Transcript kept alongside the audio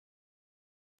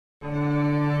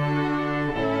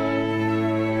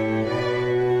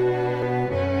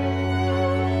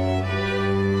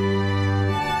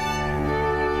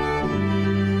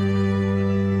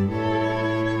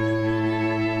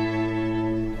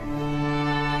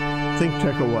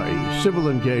ThinkTech Hawaii. Civil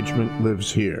engagement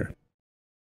lives here.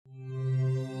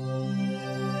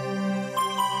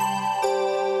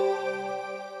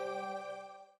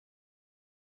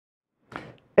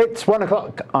 It's 1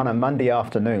 o'clock on a Monday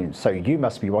afternoon, so you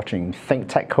must be watching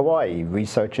ThinkTech Hawaii,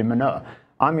 Research in Manoa.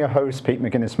 I'm your host, Pete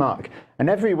McGuinness-Mark, and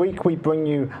every week we bring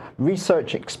you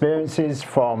research experiences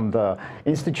from the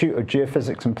Institute of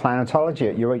Geophysics and Planetology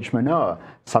at UH Manoa.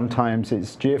 Sometimes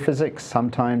it's geophysics,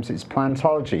 sometimes it's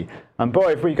planetology. And boy,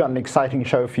 have we got an exciting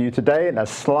show for you today, and a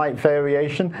slight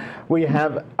variation. We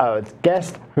have a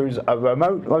guest who's a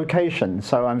remote location,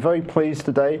 so I'm very pleased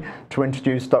today to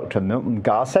introduce Dr. Milton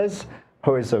Garces,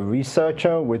 who is a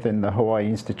researcher within the Hawaii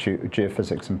Institute of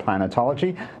Geophysics and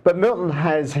Planetology. But Milton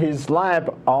has his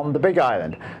lab on the Big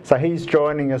Island, so he's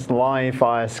joining us live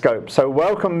via Scope. So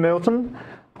welcome, Milton.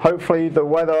 Hopefully the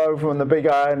weather over on the Big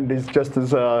Island is just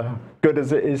as good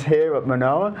as it is here at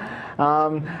Manoa.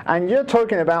 And you're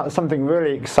talking about something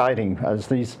really exciting,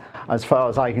 as far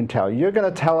as I can tell. You're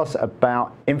going to tell us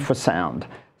about infrasound.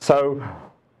 So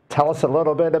tell us a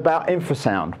little bit about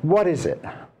infrasound. What is it?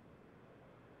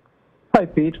 Hi,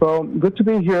 Pete. Well, good to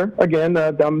be here again.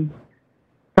 I'm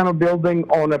kind of building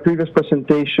on a previous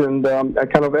presentation, kind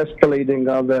of escalating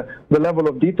the level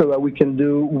of detail that we can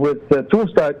do with the tools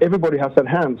that everybody has at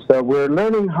hand. So we're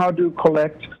learning how to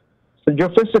collect the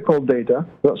geophysical data,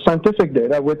 the scientific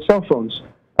data, with cell phones.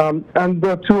 And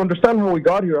to understand how we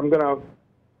got here, I'm going to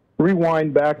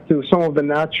rewind back to some of the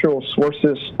natural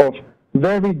sources of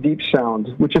very deep sound,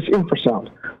 which is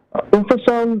infrasound.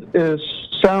 Infrasound is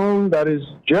sound that is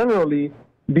generally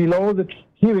below the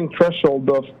hearing threshold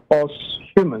of us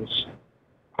humans.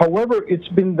 However, it's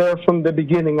been there from the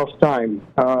beginning of time,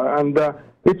 and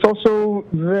it's also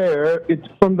there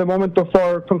from the moment of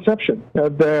our conception,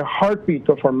 the heartbeat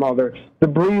of our mother, the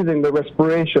breathing, the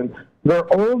respiration. There are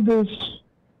all these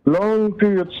long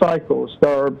period cycles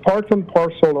that are part and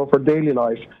parcel of our daily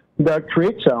life that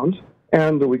create sound,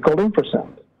 and we call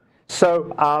infrasound.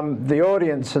 So the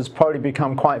audience has probably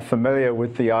become quite familiar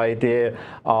with the idea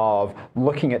of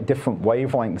looking at different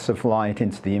wavelengths of light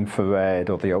into the infrared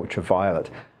or the ultraviolet.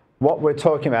 What we're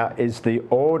talking about is the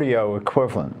audio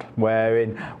equivalent,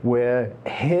 wherein we're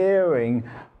hearing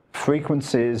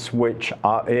frequencies which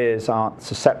our ears aren't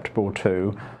susceptible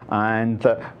to, and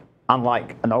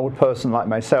unlike an old person like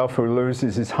myself who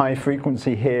loses his high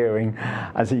frequency hearing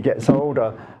as he gets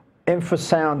older,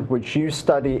 infrasound, which you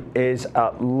study, is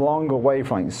at longer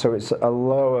wavelengths, so it's a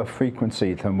lower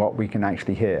frequency than what we can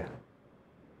actually hear.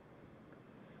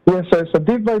 Yes, it's a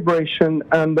deep vibration,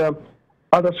 and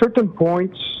at a certain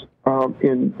point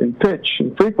in pitch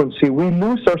and frequency, we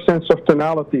lose our sense of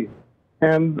tonality.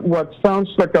 And what sounds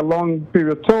like a long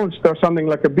period tone starts sounding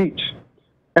like a beat.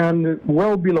 And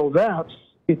well below that,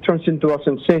 it turns into a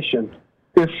sensation.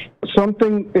 If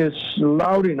something is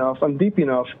loud enough and deep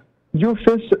enough, you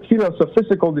feel as a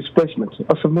physical displacement,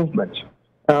 as a movement.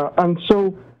 And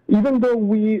so even though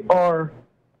we are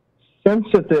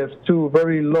sensitive to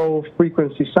very low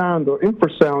frequency sound or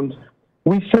infrasound,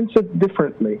 we sense it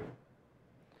differently.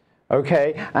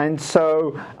 Okay, and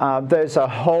so there's a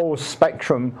whole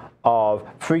spectrum of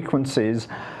frequencies.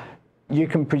 You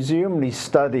can presumably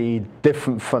study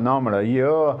different phenomena.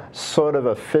 You're sort of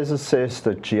a physicist,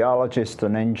 a geologist,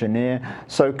 an engineer.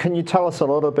 So can you tell us a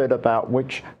little bit about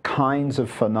which kinds of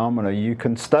phenomena you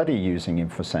can study using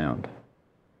infrasound?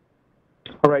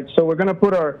 All right, so we're going to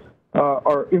put our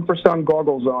infrasound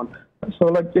goggles on. So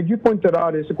like you pointed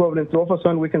out, it's equivalent to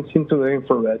ultrasound. We can see into the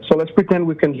infrared. So let's pretend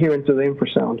we can hear into the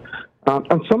infrasound.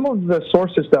 And some of the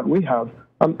sources that we have,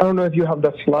 I don't know if you have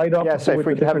that slide up. Yes, if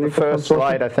we could have the first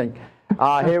slide, I think.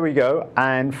 Here we go.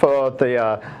 And for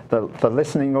the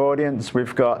listening audience,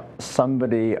 we've got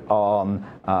somebody on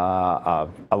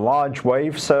a large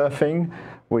wave surfing.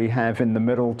 We have in the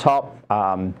middle top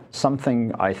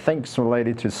something I think is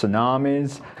related to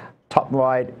tsunamis. Top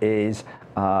right is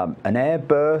an air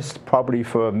burst, probably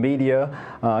for a meteor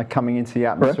coming into the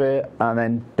atmosphere. Right. And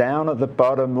then down at the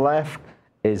bottom left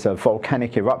is a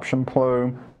volcanic eruption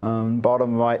plume.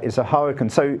 Bottom right is a hurricane.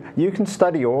 So you can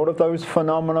study all of those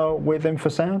phenomena with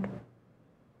infrasound?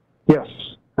 Yes.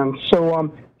 And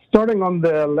so starting on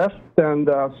the left-hand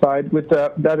side with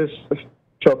that is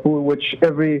Chopu, which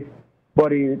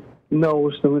everybody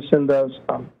knows who's in the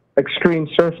extreme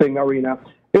surfing arena.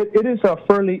 It is a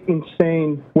fairly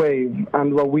insane wave.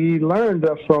 And what we learned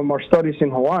from our studies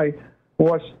in Hawaii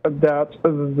was that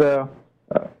the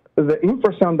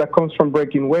infrasound that comes from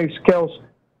breaking waves scales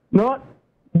not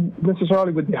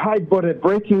necessarily with the height, but at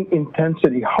breaking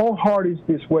intensity. How hard is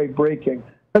this wave breaking?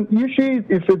 And usually,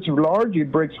 if it's large,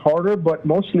 it breaks harder, but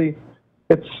mostly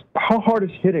it's how hard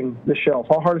is hitting the shelf,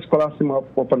 how hard is collapsing up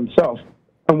on itself.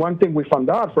 And one thing we found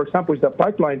out, for example, is that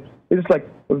pipeline is like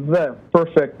the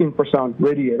perfect infrasound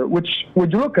radiator, which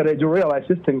when you look at it, you realize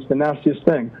this thing's the nastiest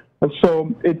thing. And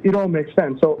so it all makes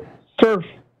sense. So surf,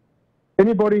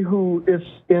 anybody who is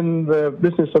in the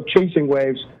business of chasing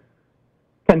waves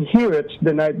can hear it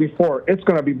the night before. It's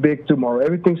going to be big tomorrow.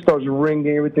 Everything starts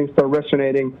ringing, everything starts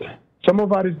resonating. Some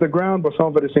of that is the ground, but some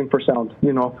of it is infrasound,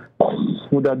 you know,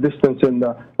 with that distance and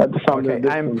the sound. Okay,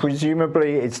 and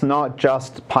presumably it's not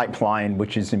just pipeline,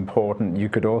 which is important. You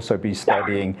could also be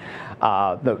studying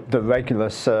the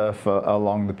regular surf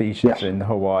along the beaches in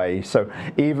Hawaii. So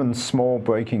even small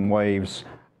breaking waves,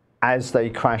 as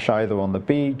they crash either on the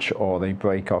beach or they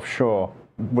break offshore,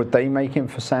 would they make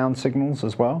infrasound signals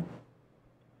as well?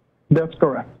 That's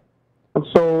correct. And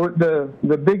so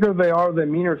the bigger they are, the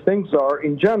meaner things are.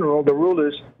 In general, the rule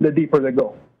is the deeper they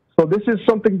go. So this is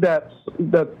something that's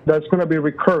going to be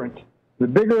recurrent. The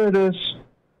bigger it is,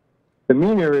 the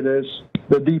meaner it is,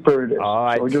 the deeper it is. All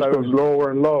right, so it just goes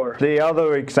lower and lower. The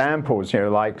other examples, you know,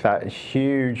 like that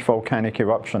huge volcanic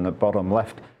eruption at bottom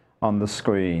left on the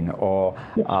screen, or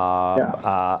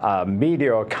a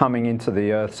meteor coming into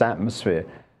the Earth's atmosphere,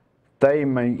 they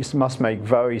must make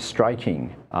very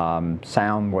striking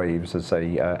sound waves as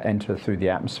they enter through the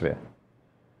atmosphere.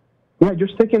 Yeah,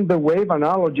 just taking the wave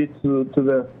analogy to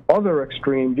the other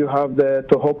extreme, you have the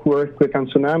Tohoku earthquake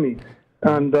and tsunami.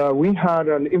 And we had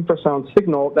an infrasound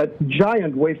signal, that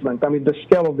giant wavelength, I mean the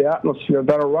scale of the atmosphere,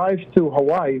 that arrived to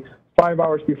Hawaii 5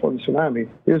 hours before the tsunami.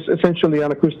 Is essentially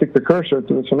an acoustic precursor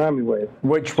to the tsunami wave.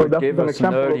 Which would give us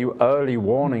an early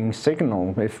warning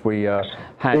signal if we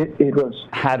had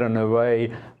an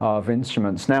array of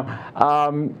instruments.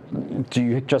 Now, do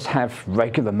you just have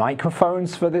regular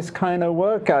microphones for this kind of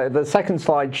work? The second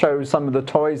slide shows some of the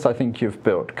toys I think you've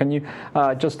built. Can you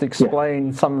just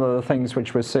explain some of the things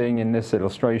which we're seeing in this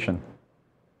illustration?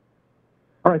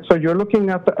 All right, so you're looking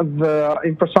at the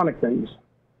infrasonic things.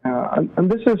 And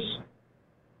this is,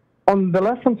 on the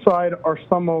left-hand side are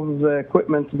some of the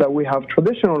equipment that we have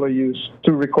traditionally used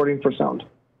to record infrasound.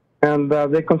 And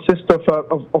they consist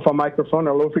of a microphone,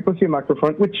 a low-frequency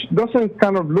microphone, which doesn't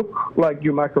kind of look like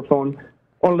your microphone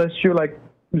unless you like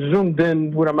zoomed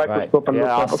in with a microscope. Right. And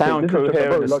our sound crew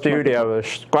here in the studio are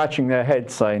scratching their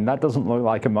heads saying, that doesn't look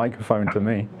like a microphone to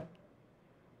me.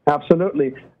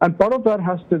 Absolutely. And part of that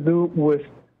has to do with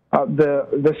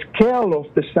the scale of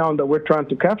the sound that we're trying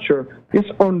to capture is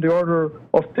on the order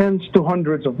of tens to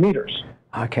hundreds of meters.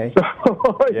 Okay. So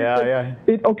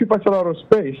it occupies a lot of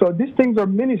space. So these things are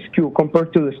minuscule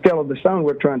compared to the scale of the sound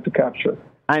we're trying to capture.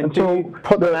 And do you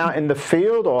put them out in the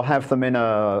field or have them in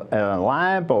a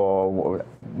lab, or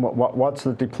what's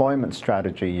the deployment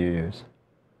strategy you use?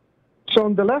 So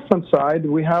on the left-hand side,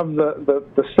 we have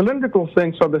the cylindrical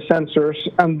things are the sensors,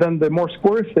 and then the more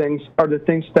square things are the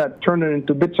things that turn it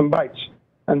into bits and bytes.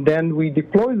 And then we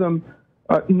deploy them,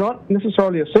 not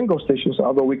necessarily as single stations,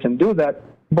 although we can do that,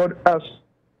 but as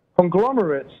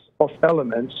conglomerates of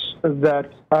elements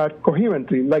that act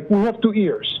coherently. Like we have 2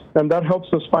 ears, and that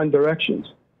helps us find directions.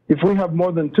 If we have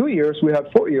more than 2 ears, we have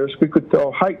 4 ears, we could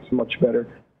tell heights much better.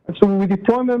 And so we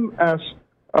deploy them as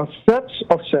sets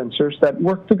of sensors that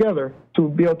work together to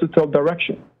be able to tell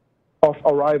direction of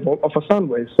arrival of a sound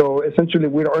wave. So essentially,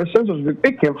 with our sensors,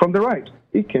 it came from the right,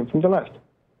 it came from the left.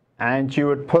 And you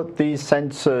would put these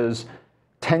sensors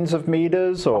tens of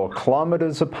meters or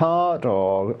kilometers apart,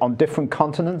 or on different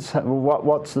continents?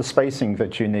 What's the spacing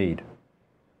that you need?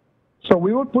 So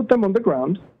we would put them on the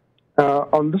ground,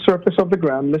 on the surface of the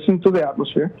ground, listen to the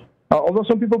atmosphere. Although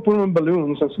some people put them in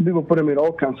balloons and some people put them in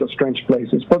all kinds of strange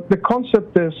places. But the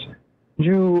concept is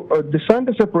you design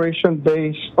the separation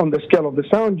based on the scale of the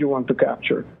sound you want to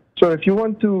capture. So if you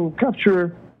want to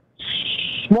capture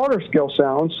smaller scale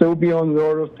sounds, it will be on the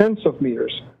order of tens of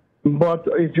meters. But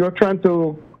if you're trying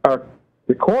to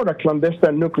record a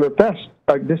clandestine nuclear test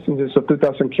at distances of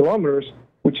 2,000 kilometers,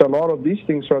 which a lot of these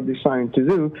things are designed to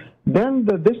do, then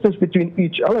the distance between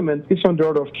each element is on the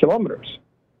order of kilometers.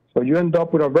 So you end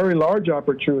up with a very large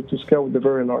aperture to scale with a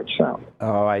very large sound.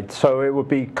 All right, so it would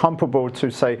be comparable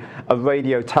to, say, a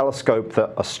radio telescope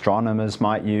that astronomers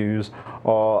might use,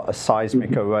 or a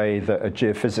seismic array that a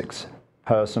geophysics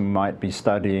person might be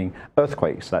studying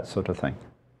earthquakes, that sort of thing.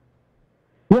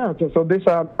 Yeah, so these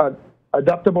are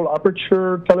adaptable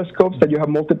aperture telescopes that you have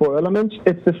multiple elements.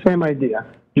 It's the same idea.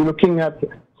 You're looking at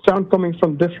sound coming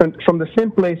from the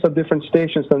same place at different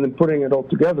stations and then putting it all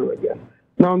together again.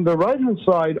 Now, on the right-hand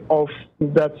side of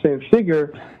that same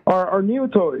figure are our new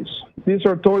toys. These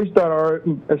are toys that are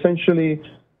essentially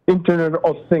Internet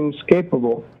of Things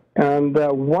capable. And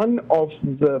one of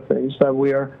the things that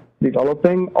we are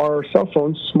developing our cell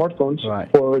phones, smartphones, Right.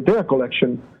 for data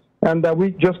collection. And we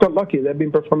just got lucky. They've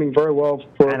been performing very well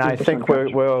for. And I think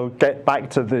we'll get back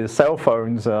to the cell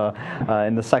phones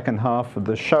in the second half of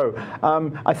the show.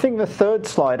 I think the third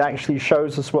slide actually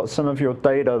shows us what some of your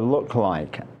data look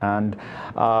like. And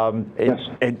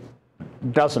it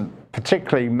doesn't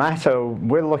particularly matter.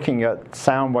 We're looking at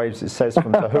sound waves, it says,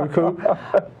 from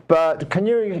Tohoku. But can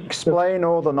you explain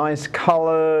all the nice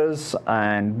colors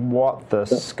and what the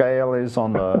scale is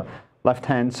on the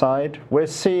left-hand side? We're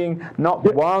seeing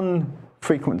not one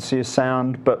frequency of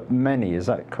sound, but many. Is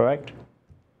that correct?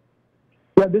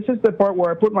 Yeah, this is the part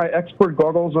where I put my expert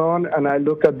goggles on and I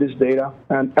look at this data,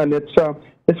 and it's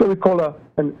what we call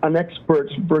an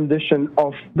expert's rendition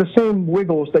of the same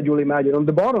wiggles that you'll imagine. On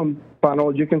the bottom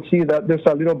panel, you can see that there's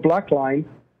a little black line,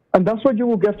 and that's what you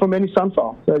will get from any sound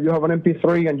file. So you have an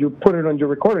MP3 and you put it on your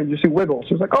recorder and you see wiggles.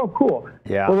 It's like, oh, cool.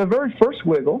 Yeah. Well, the very first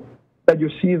wiggle that you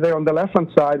see there on the left-hand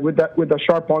side with the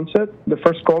sharp onset, the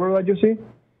first color that you see,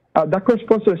 that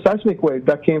corresponds to a seismic wave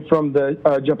that came from the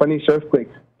Japanese earthquake.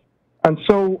 And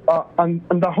so, and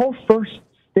the whole first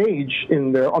stage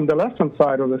in there, on the left-hand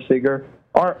side of the figure,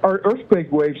 are earthquake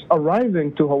waves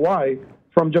arriving to Hawaii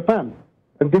from Japan,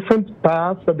 and different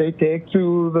paths that they take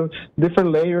through the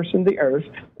different layers in the earth.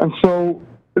 And so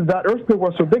that earthquake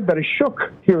was so big that it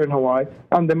shook here in Hawaii,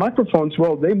 and the microphones,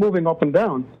 well, they're moving up and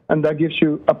down, and that gives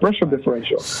you a pressure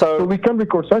differential. So we can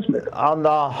record seismic. On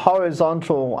the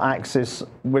horizontal axis,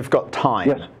 we've got time.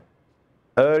 Yes.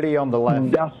 Early on the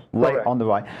left, Yes, late correct. on the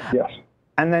right. Yes.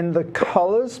 And then the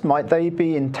colors, might they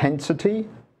be intensity?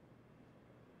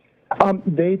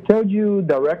 They tell you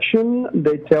direction,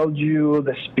 they tell you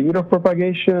the speed of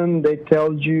propagation, they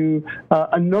tell you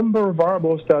a number of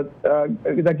variables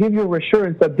that give you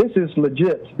reassurance that this is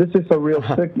legit, this is a real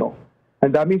signal.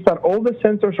 And that means that all the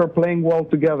sensors are playing well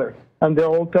together, and they're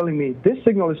all telling me this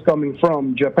signal is coming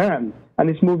from Japan, and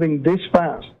it's moving this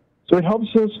fast. So it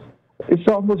helps us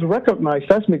recognize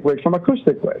seismic waves from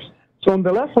acoustic waves. So on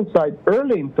the left-hand side,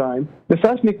 early in time, the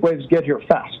seismic waves get here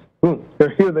fast. Boom,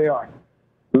 here they are.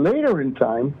 Later in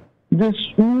time, this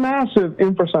massive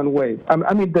infrasound wave,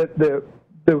 I mean, the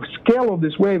scale of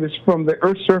this wave is from the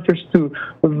Earth's surface to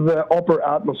the upper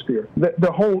atmosphere.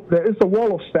 There is a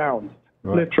wall of sound,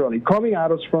 literally, coming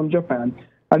at us from Japan.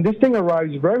 And this thing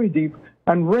arrives very deep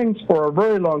and rings for a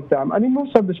very long time, and it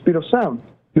moves at the speed of sound.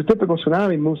 Your typical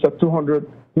tsunami moves at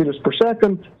 200 meters per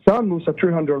second. Sound moves at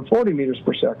 340 meters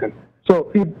per second.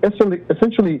 So it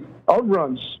essentially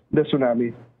outruns the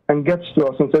tsunami and gets to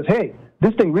us and says, hey,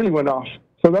 this thing really went off.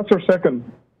 So that's our second.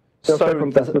 So that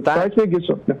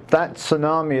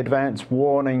tsunami advance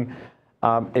warning,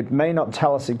 it may not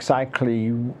tell us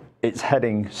exactly it's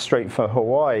heading straight for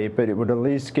Hawaii, but it would at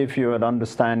least give you an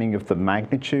understanding of the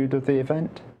magnitude of the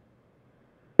event?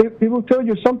 It will tell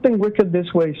you something wicked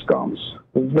this way comes.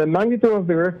 The magnitude of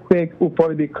the earthquake will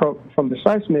probably be from the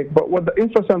seismic, but what the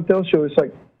infrasound tells you is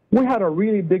like, we had a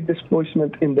really big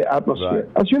displacement in the atmosphere.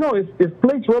 Right. As you know, if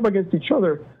plates rub against each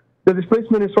other, the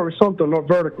displacement is horizontal, not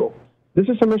vertical. This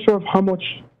is a measure of how much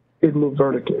it moved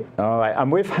vertically. All right,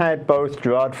 and we've had both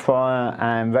Gerard Fryer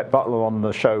and Rhett Butler on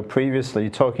the show previously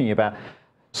talking about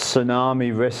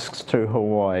tsunami risks to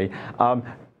Hawaii.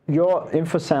 Your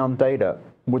infrasound data,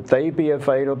 would they be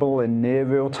available in near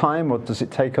real time, or does it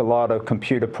take a lot of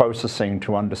computer processing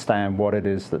to understand what it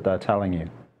is that they're telling you?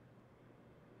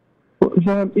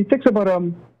 It takes about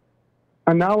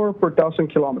an hour per 1,000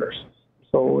 kilometers.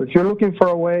 So if you're looking for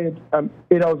a way,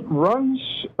 it outruns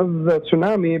the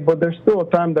tsunami, but there's still a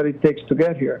time that it takes to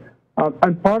get here.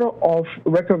 And part of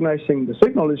recognizing the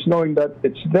signal is knowing that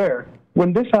it's there.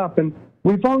 When this happened,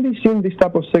 we've only seen this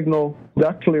type of signal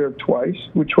that clear twice,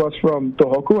 which was from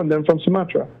Tohoku and then from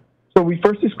Sumatra. So we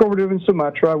first discovered it in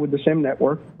Sumatra with the same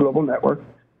network, global network,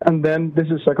 and then this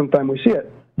is the second time we see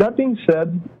it. That being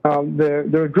said,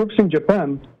 there are groups in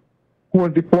Japan who are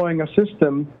deploying a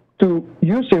system to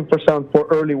use infrasound for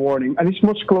early warning, and it's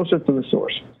much closer to the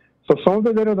source. So some of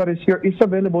the data that is here is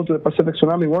available to the Pacific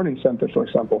Tsunami Warning Center, for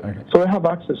example. Okay. So they have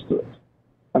access to it.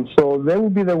 And so they will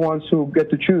be the ones who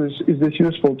get to choose, is this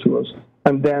useful to us?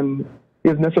 And then,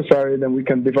 if necessary, then we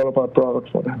can develop our product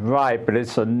for them. Right, but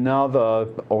it's another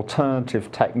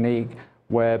alternative technique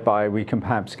whereby we can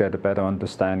perhaps get a better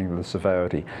understanding of the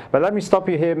severity. But let me stop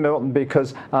you here, Milton,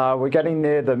 because we're getting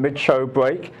near the mid-show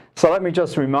break. So let me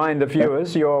just remind the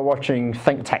viewers, you're watching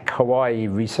ThinkTech Hawaii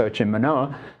Research in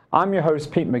Manoa. I'm your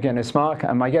host, Pete McGuinness-Mark,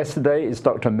 and my guest today is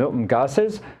Dr. Milton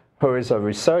Garces, who is a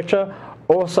researcher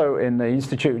also in the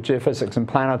Institute of Geophysics and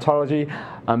Planetology.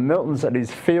 And Milton's at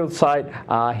his field site.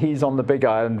 He's on the Big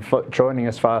Island joining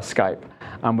us via Skype.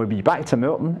 And we'll be back to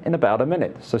Milton in about a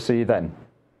minute, so see you then.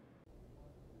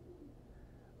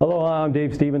 Aloha, I'm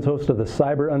Dave Stevens, host of the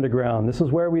Cyber Underground. This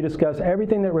is where we discuss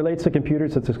everything that relates to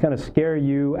computers that's just going to scare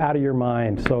you out of your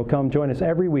mind. So come join us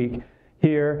every week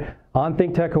here on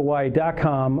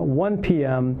ThinkTechHawaii.com, 1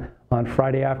 p.m. on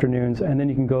Friday afternoons. And then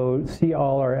you can go see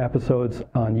all our episodes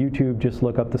on YouTube. Just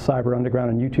look up the Cyber Underground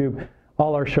on YouTube.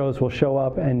 All our shows will show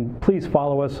up, and please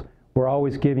follow us. We're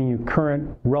always giving you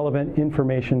current, relevant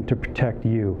information to protect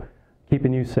you,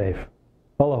 keeping you safe.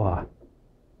 Aloha.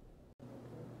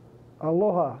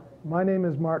 Aloha, my name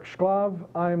is Mark Shklav.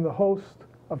 I am the host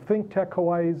of ThinkTech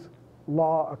Hawaii's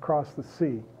Law Across the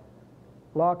Sea.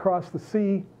 Law Across the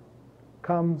Sea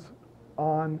comes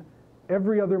on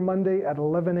every other Monday at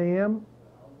 11 a.m.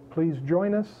 Please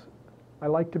join us. I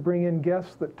like to bring in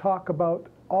guests that talk about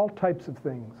all types of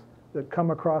things that come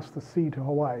across the sea to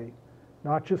Hawaii.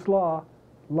 Not just law,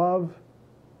 love,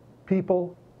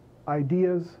 people,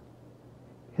 ideas,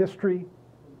 history.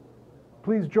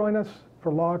 Please join us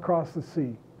for Law Across the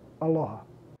Sea. Aloha.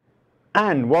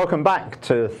 And welcome back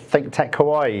to ThinkTech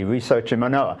Hawaii, Research in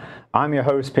Manoa. I'm your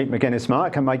host, Pete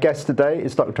McGinnis-Mark, and my guest today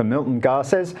is Dr. Milton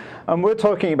Garces, and we're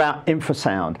talking about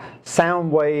infrasound,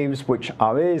 sound waves which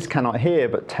our ears cannot hear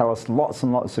but tell us lots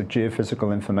and lots of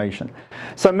geophysical information.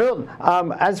 So Milton,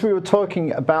 as we were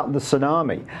talking about the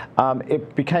tsunami,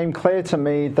 it became clear to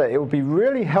me that it would be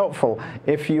really helpful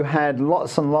if you had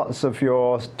lots and lots of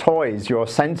your toys, your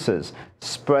sensors,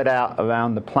 spread out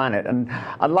around the planet. And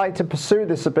I'd like to pursue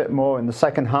this a bit more in the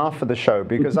second half of the show,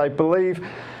 because I believe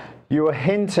you were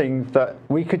hinting that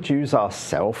we could use our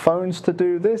cell phones to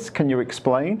do this. Can you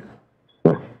explain?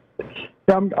 Yeah,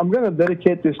 I'm going to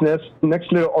dedicate this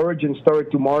next little origin story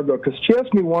to Margot, because she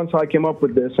asked me once how I came up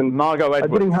with this, and Margot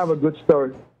Edwards. I didn't have a good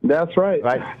story. That's right.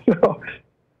 Right.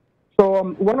 So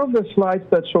one of the slides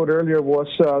that showed earlier was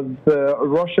the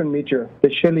Russian meteor, the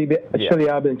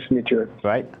Chelyabinsk meteor.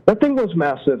 Right. That thing was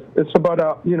massive. It's about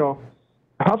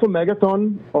half a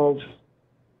megaton of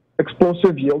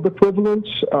explosive yield equivalents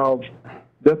of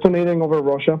detonating over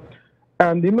Russia,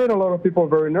 and it made a lot of people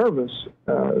very nervous.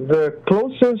 The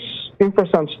closest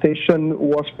infrasound station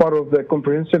was part of the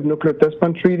Comprehensive Nuclear Test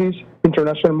Ban Treaty's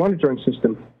International Monitoring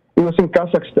System. It was in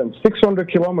Kazakhstan,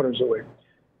 600 kilometers away.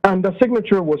 And the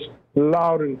signature was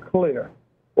loud and clear.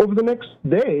 Over the next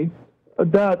day,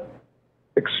 that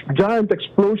giant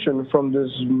explosion from this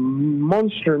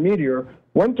monster meteor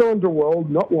went around the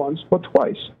world not once, but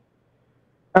twice.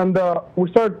 And we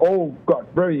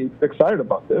got very excited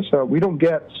about this. We don't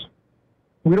get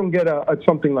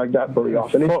something like that very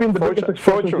often. It's been the biggest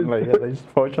explosion. Fortunately, at least.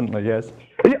 Fortunately, yes.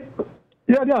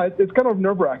 Yeah. It's kind of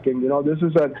nerve-wracking. This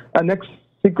is an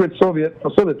ex-secret Soviet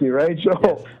facility, right? So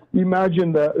yes.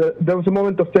 Imagine there was a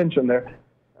moment of tension there.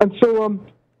 And so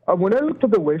when I looked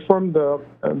at the waveform,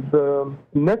 the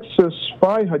Nexus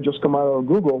 5 had just come out of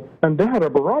Google, and they had a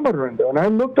barometer in there. And I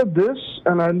looked at this,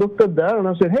 and I looked at that, and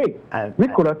I said, hey, we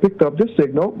could have picked up this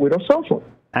signal with a cell phone.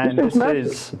 And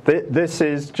this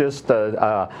is just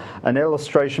an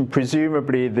illustration.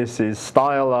 Presumably this is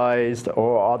stylized,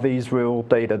 or are these real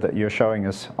data that you're showing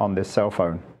us on this cell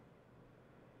phone?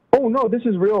 Oh, no, this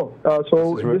is real.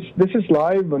 This is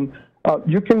live, and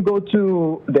you can go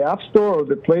to the App Store or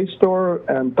the Play Store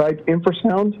and type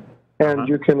infrasound, and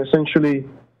you can essentially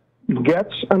get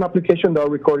an application that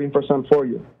will record infrasound for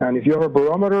you. And if you have a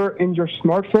barometer in your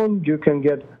smartphone, you can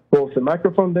get both the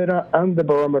microphone data and the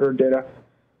barometer data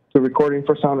to record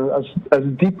infrasound as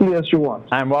deeply as you want.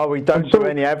 And while we don't do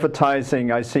any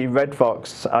advertising, I see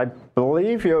RedVox. I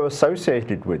believe you're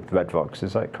associated with RedVox.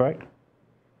 Is that correct?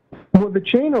 Well, the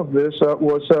chain of this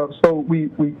was, so we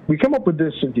came up with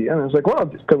this idea, and I was like, well,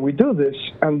 can we do this?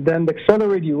 And then the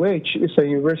Accelerate UH is a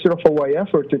University of Hawaii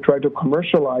effort to try to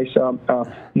commercialize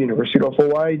University of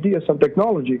Hawaii ideas and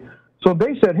technology. So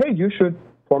they said, hey, you should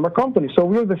form a company. So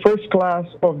we were the first class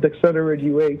of the Accelerate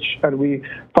UH, and we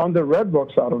founded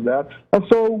RedVox out of that. And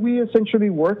so we essentially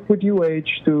worked with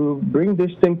UH to bring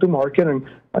this thing to market and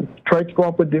try to come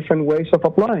up with different ways of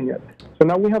applying it. So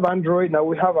now we have Android, now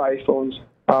we have iPhones,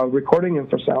 recording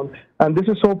infrasound, and this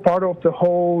is all part of the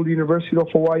whole University of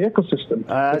Hawaii ecosystem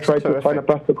to try to find a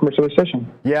path to commercialization.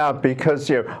 Yeah, because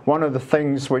one of the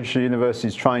things which the university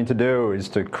is trying to do is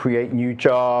to create new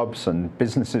jobs and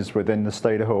businesses within the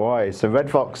state of Hawaii. So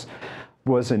RedVox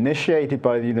was initiated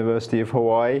by the University of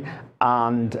Hawaii,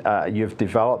 and you've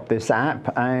developed this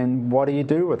app, and what do you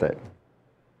do with it?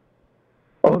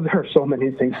 Oh, there are so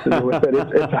many things to do with it.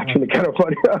 It's actually kind of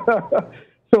funny.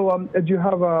 So do you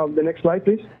have the next slide,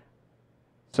 please?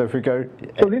 So if we go...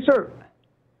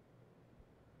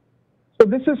 So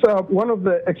this is one of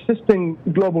the existing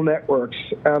global networks.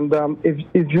 And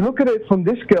if you look at it from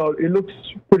this scale, it looks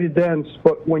pretty dense.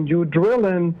 But when you drill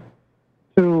in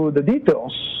to the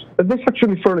details, this is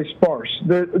actually fairly sparse.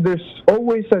 There's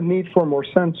always a need for more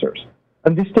sensors.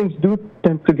 And these things do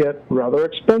tend to get rather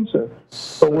expensive.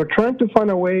 So we're trying to find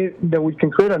a way that we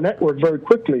can create a network very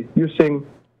quickly using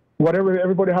whatever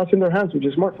everybody has in their hands, which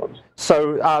is smartphones.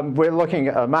 So we're looking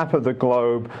at a map of the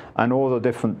globe and all the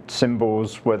different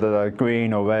symbols, whether they're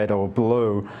green or red or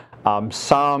blue.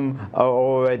 Some are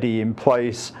already in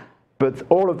place, but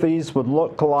all of these would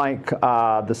look like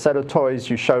the set of toys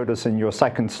you showed us in your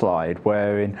second slide,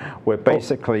 wherein we're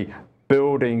basically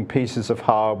building pieces of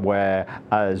hardware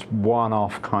as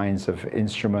one-off kinds of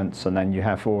instruments, and then you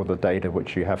have all the data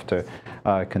which you have to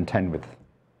contend with.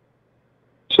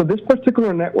 So this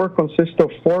particular network consists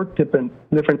of 4 different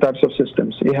types of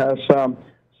systems. It has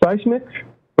seismic,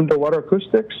 underwater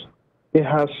acoustics, it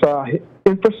has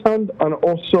infrasound, and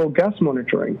also gas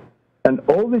monitoring. And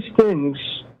all these things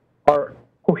are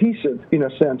cohesive, in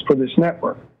a sense, for this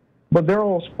network, but they're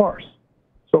all sparse.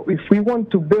 So if we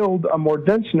want to build a more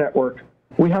dense network,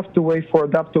 we have to wait for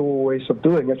adaptable ways of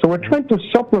doing it. So we're trying to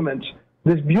supplement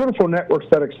these beautiful networks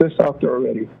that exist out there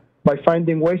already by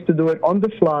finding ways to do it on the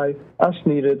fly as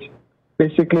needed.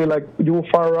 Basically, like you will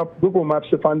fire up Google Maps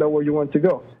to find out where you want to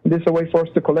go. This is a way for us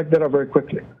to collect data very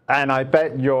quickly. And I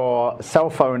bet your cell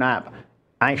phone app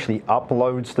actually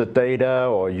uploads the data,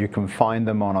 or you can find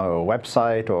them on a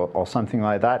website or something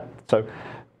like that. So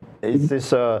is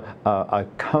this a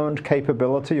current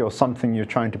capability or something you're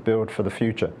trying to build for the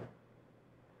future?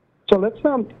 So let's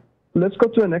go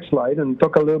to the next slide and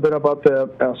talk a little bit about the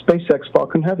SpaceX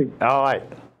Falcon Heavy. All right.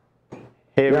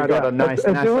 Here we got a nice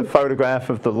NASA photograph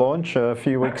of the launch a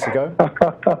few weeks ago.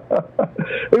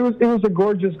 It was a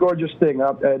gorgeous, gorgeous thing.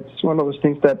 It's one of those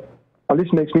things that at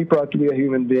least makes me proud to be a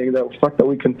human being. The fact that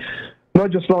we can not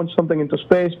just launch something into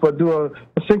space, but do a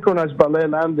synchronized ballet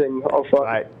landing of.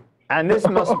 Right. And this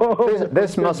must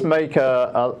this must make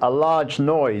a large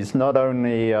noise, not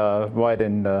only right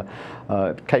in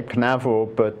Cape Canaveral,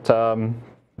 but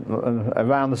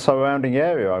around the surrounding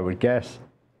area, I would guess.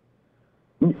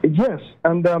 Yes,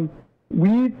 and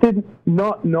we did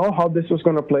not know how this was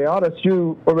going to play out. As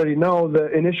you already know,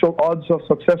 the initial odds of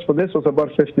success for this was about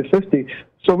 50-50.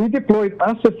 So we deployed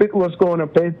as if it was going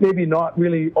to maybe not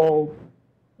really all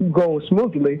go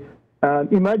smoothly.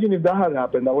 And imagine if that had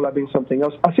happened, that would have been something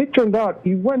else. As it turned out,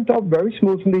 it went up very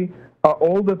smoothly.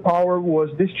 All the power was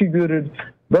distributed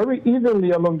very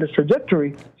evenly along the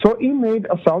trajectory, so it made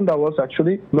a sound that was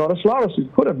actually not as loud as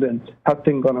it could have been had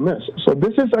things gone amiss. So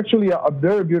this is actually a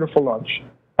very beautiful launch.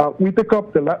 We pick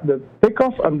up the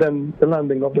takeoff and then the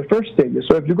landing of the first stages.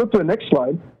 So if you go to the next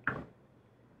slide,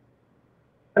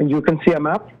 and you can see a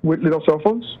map with little cell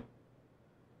phones.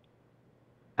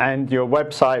 And your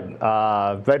website,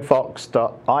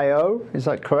 redfox.io, is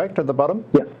that correct at the bottom?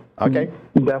 Yeah. Okay.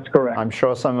 That's correct. I'm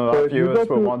sure some of our viewers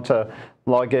will want to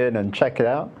log in and check it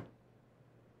out.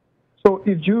 So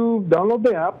if you download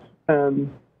the app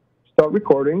and start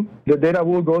recording, the data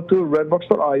will go to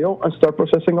redfox.io and start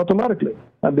processing automatically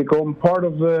and become part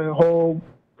of the whole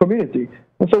community.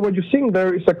 And so what you're seeing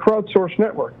there is a crowdsourced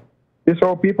network. These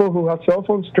are people who have cell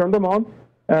phones, turn them on,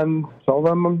 and some of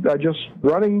them are just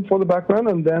running for the background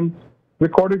and then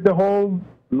recorded the whole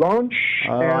launch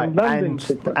and landing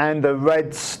sequence. And the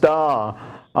red star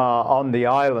on the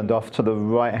island off to the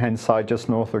right-hand side, just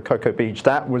north of Cocoa Beach,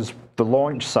 that was the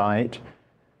launch site.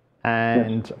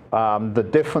 And yes. The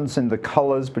difference in the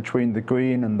colors between the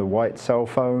green and the white cell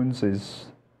phones is?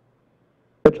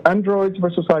 It's Androids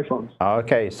versus iPhones.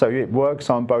 Okay, so it works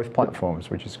on both platforms,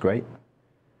 which is great.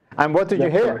 And what did you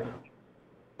hear? Correct.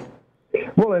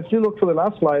 Well, if you look for the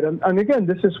last slide, and again,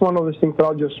 this is one of the things that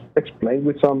I'll just explain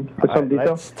with some detail.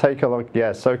 Let's take a look.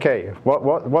 Yes, okay.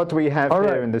 What do we have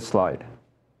here in this slide?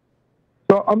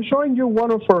 So I'm showing you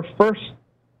one of our first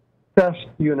test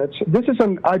units. This is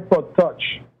an iPod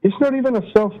Touch. It's not even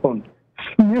a cell phone.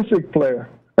 It's a music player.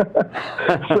 So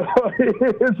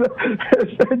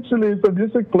essentially, it's a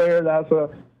music player that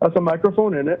has a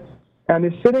microphone in it, and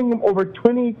it's sitting over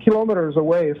 20 kilometers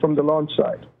away from the launch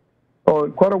site, or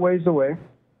quite a ways away.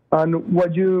 And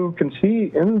what you can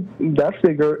see in that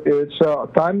figure is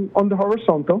time on the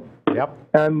horizontal. Yep.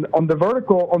 And on the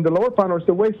vertical, on the lower panel is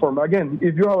the waveform. Again,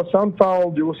 if you have a sound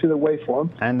file, you will see the waveform.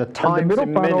 And the time is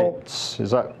in minutes.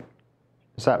 Is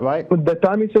that right? The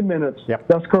time is in minutes. Yep.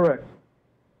 That's correct.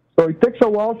 So it takes a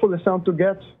while for the sound to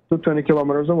get to 20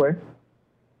 kilometers away.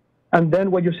 And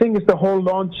then what you're seeing is the whole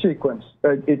launch sequence.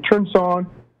 It turns on,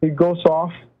 it goes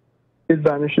off, it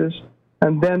vanishes.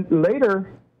 And then later,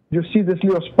 you see this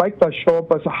little spike that show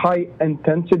up as a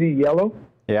high-intensity yellow.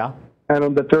 Yeah. And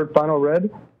on the third panel, red.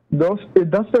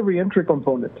 That's the reentry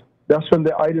component. That's when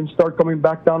the items start coming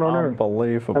back down on Earth.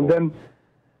 Unbelievable. And then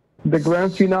the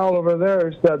grand finale over there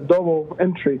is that double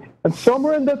entry. And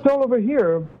somewhere in that tunnel over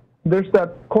here, there's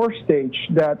that core stage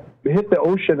that hit the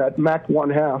ocean at Mach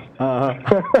 1/2.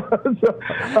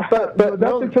 But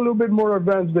that takes a little bit more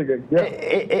advanced digging. Yeah.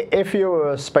 If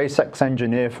you're a SpaceX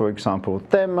engineer, for example,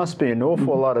 there must be an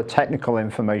awful lot of technical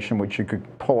information which you could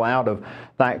pull out of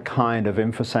that kind of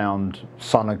infrasound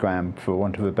sonogram, for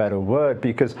want of a better word,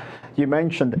 because you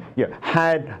mentioned,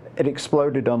 had it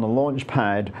exploded on the launch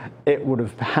pad, it would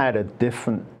have had a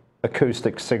different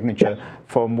acoustic signature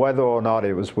from whether or not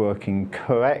it was working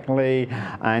correctly.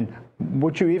 And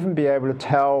would you even be able to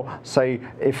tell, say,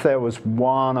 if there was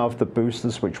one of the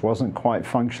boosters which wasn't quite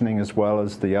functioning as well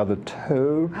as the other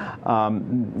two?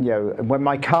 When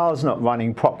my car's not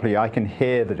running properly, I can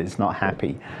hear that it's not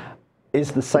happy.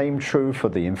 Is the same true for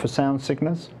the infrasound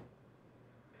signals?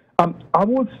 I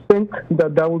would think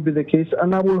that that would be the case,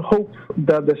 and I will hope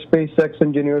that the SpaceX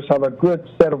engineers have a good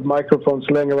set of microphones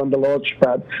laying around the launch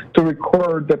pad to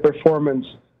record the performance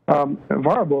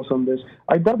variables on this.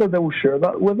 I doubt that they will share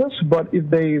that with us, but if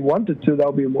they wanted to, that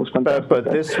would be most fantastic.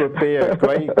 But this would be a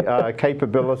great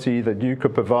capability that you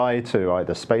could provide to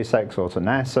either SpaceX or to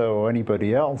NASA or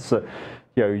anybody else.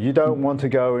 You don't want to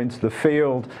go into the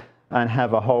field and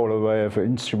have a whole array of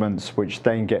instruments which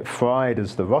then get fried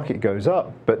as the rocket goes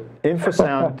up. But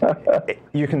infrasound,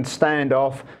 you can stand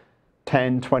off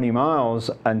 10, 20 miles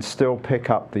and still pick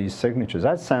up these signatures.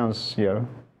 That sounds,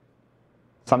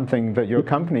 something that your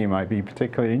company might be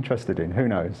particularly interested in. Who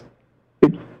knows?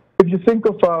 If you think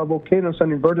of volcanoes,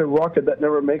 an inverted rocket that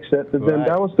never makes it, then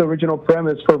that was the original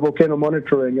premise for volcano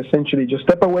monitoring, essentially. Just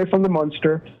step away from the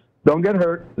monster, don't get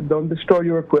hurt, don't destroy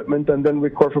your equipment, and then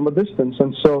record from a distance.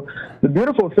 And so the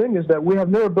beautiful thing is that we have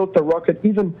never built a rocket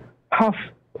even half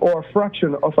or a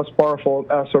fraction of as powerful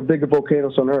as our big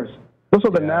volcanoes on Earth. Those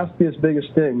are the nastiest,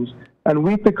 biggest things. And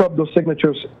we pick up those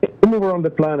signatures anywhere on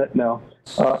the planet now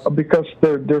because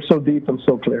they're so deep and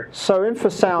so clear. So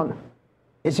infrasound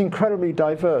is incredibly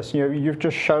diverse. You've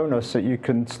just shown us that you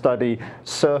can study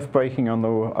surf breaking on the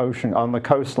ocean, on the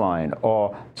coastline,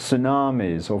 or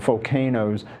tsunamis or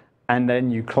volcanoes, and then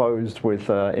you closed with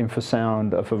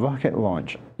infrasound of a rocket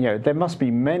launch. There must be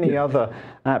many other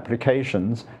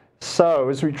applications. So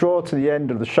as we draw to the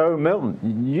end of the show,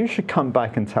 Milton, you should come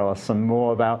back and tell us some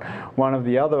more about one of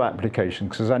the other applications,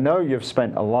 because I know you've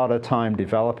spent a lot of time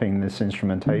developing this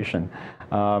instrumentation.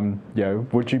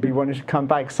 Would you be wanting to come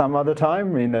back some other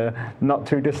time in a not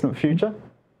too distant future?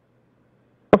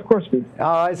 Of course, Pete.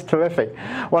 Oh, it's terrific.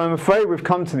 Well, I'm afraid we've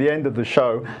come to the end of the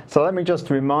show, so let me just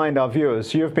remind our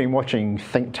viewers, you've been watching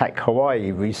ThinkTech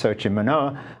Hawaii, Research in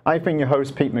Manoa. I've been your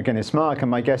host, Pete McGuinness-Mark,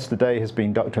 and my guest today has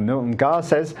been Dr. Milton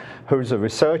Garces, who's a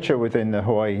researcher within the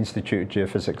Hawaii Institute of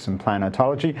Geophysics and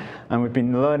Planetology, and we've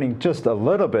been learning just a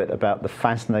little bit about the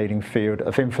fascinating field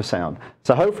of infrasound.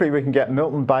 So hopefully we can get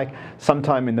Milton back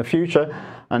sometime in the future.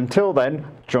 Until then,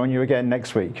 join you again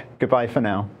next week. Goodbye for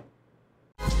now.